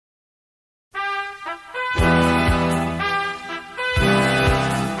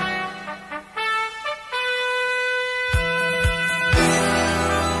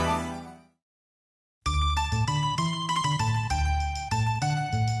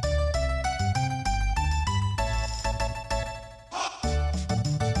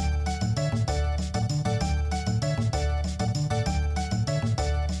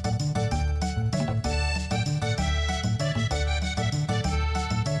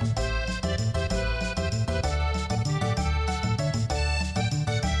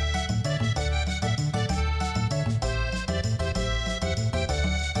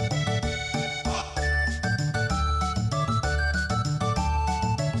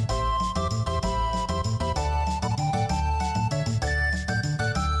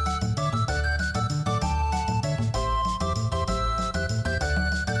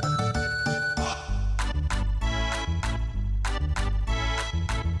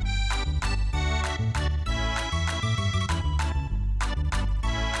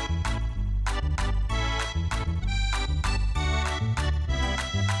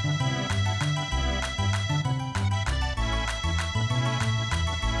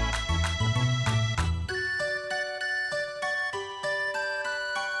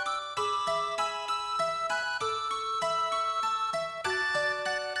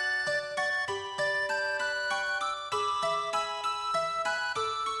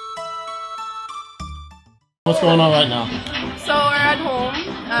What's going on right now? So we're at home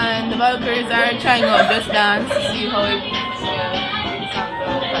and the Valkyries are trying out Just Dance to see how it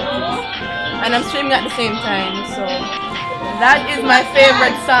and I'm streaming at the same time, so that is my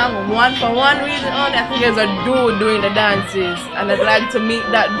favorite song. For one reason only, I think there's a dude doing the dances and I'd like to meet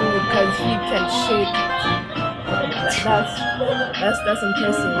that dude because he can shake it. That's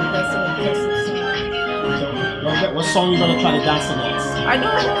impressive. That's so impressive. So, what song are you gonna try to dance to next? I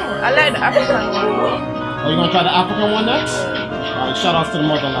don't know. I like the African one. Are you gonna try the African one next? Alright, shout outs to the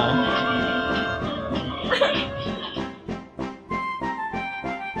motherland.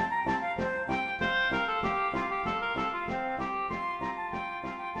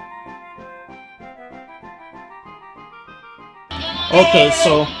 Okay,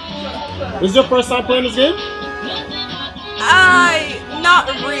 so this is your first time playing this game? Not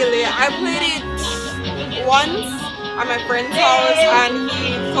really. I played it once at my friend's house and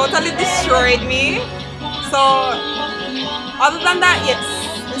he totally destroyed me. So, other than that, yes,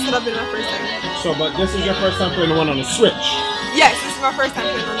 this would have been my first time. So, but this is your first time playing the one on the Switch? Yes, this is my first time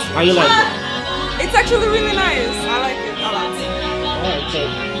playing on the Switch. How you like it? It's actually really nice. I like it a lot. Alright, so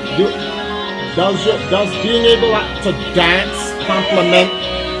does being able to dance complement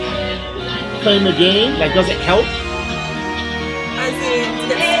playing the game? Like, does it help? As in, to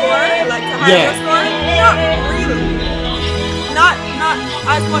get a score? Like, to higher a score? Not really. Not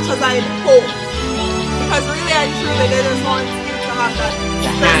as much as I'd hope. Because really and truly they just want you to have that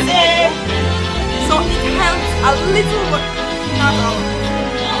specific. So it helps a little but not all.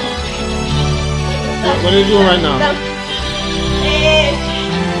 What are you doing right now?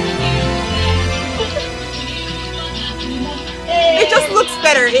 It just looks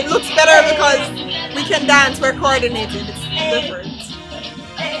better. It looks better because we can dance, we're coordinated. It's different.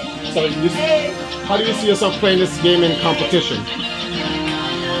 So how do you see yourself playing this game in competition?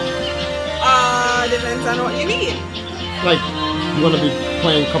 Depends on what you mean. Like, you're going to be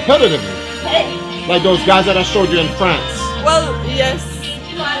playing competitively? Like those guys that I showed you in France? Well, yes.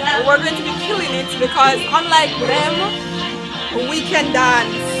 We're going to be killing it because unlike them, we can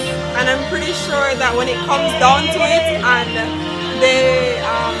dance. And I'm pretty sure that when it comes down to it and they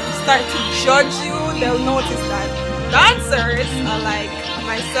start to judge you, they'll notice that dancers like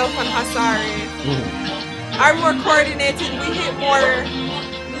myself and Hasari are more coordinated. We hit more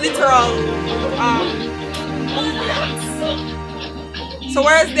literal movements. So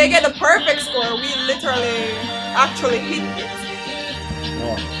whereas they get the perfect score, we literally actually hit it.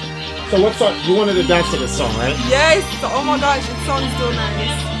 Oh. So what song? You wanted to dance to this song, right? Yes. Oh my gosh, it sounds so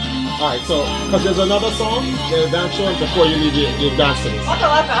nice. Alright, so because there's another song, there's a dance show before you leave you dance to this. Waka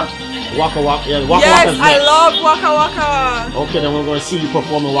Waka. Waka Waka. Yeah, Waka yes, Waka's next. I love Waka Waka. Okay, then we're going to see you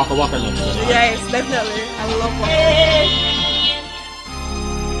performing Waka Waka next time. Yes, definitely. I love Waka Waka.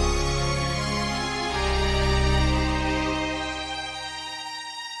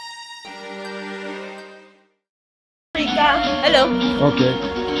 Hello. Okay,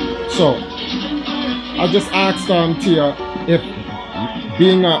 so I just asked Tia if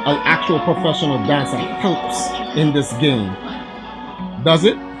being an actual professional dancer helps in this game. Does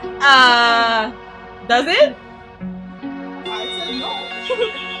it? Does it? I said no.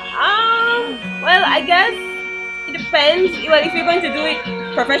 Well, I guess it depends. Well, if you're going to do it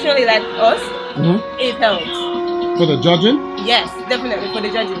professionally like us, it helps. For the judging? Yes, definitely for the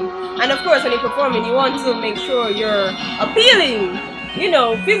judging. And of course, when you're performing, you want to make sure you're appealing, you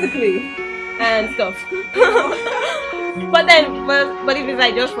know, physically and stuff. But if it's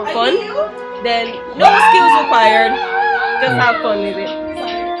like just for fun, then no skills required. Just have fun with it.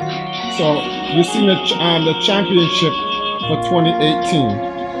 So you've seen the championship for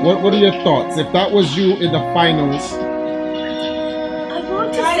 2018. What are your thoughts? If that was you in the finals,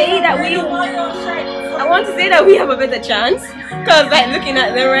 I want to say that we have a better chance. Cause like looking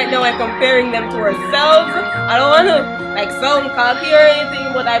at them right now and comparing them to ourselves, I don't want to like sound cocky or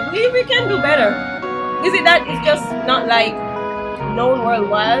anything, but I believe we can do better. Is it that it's just not like known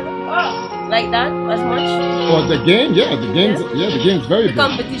worldwide like that as much? Or the game? Yeah, the game's very big.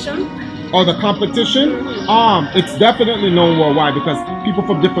 Competition? Or the competition? It's definitely known worldwide because people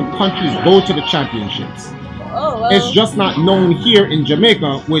from different countries go to the championships. Oh, well. It's just not known here in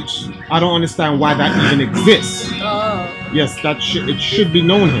Jamaica, which I don't understand why that even exists. Oh. Yes, it should be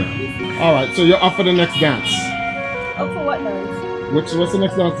known here. All right, so you're up for the next dance. Up for what dance? What's the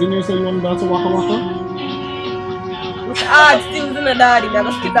next dance? Didn't you say you want to dance a Waka Waka? Still in the daddy. I'm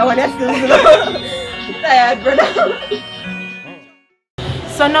gonna skip that one. I'm tired, brother.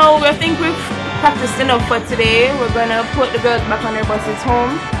 So now I think we've practiced enough for today. We're gonna put the girls back on their buses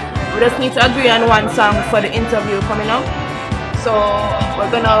home. We just need to agree on one song for the interview coming up. So we're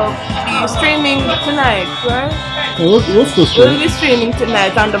gonna be streaming tonight, right? What's the We'll be streaming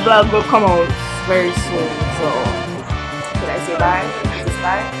tonight, and the vlog will come out very soon. So, should I say bye? Is this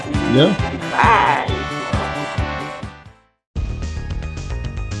bye? Yeah. Bye.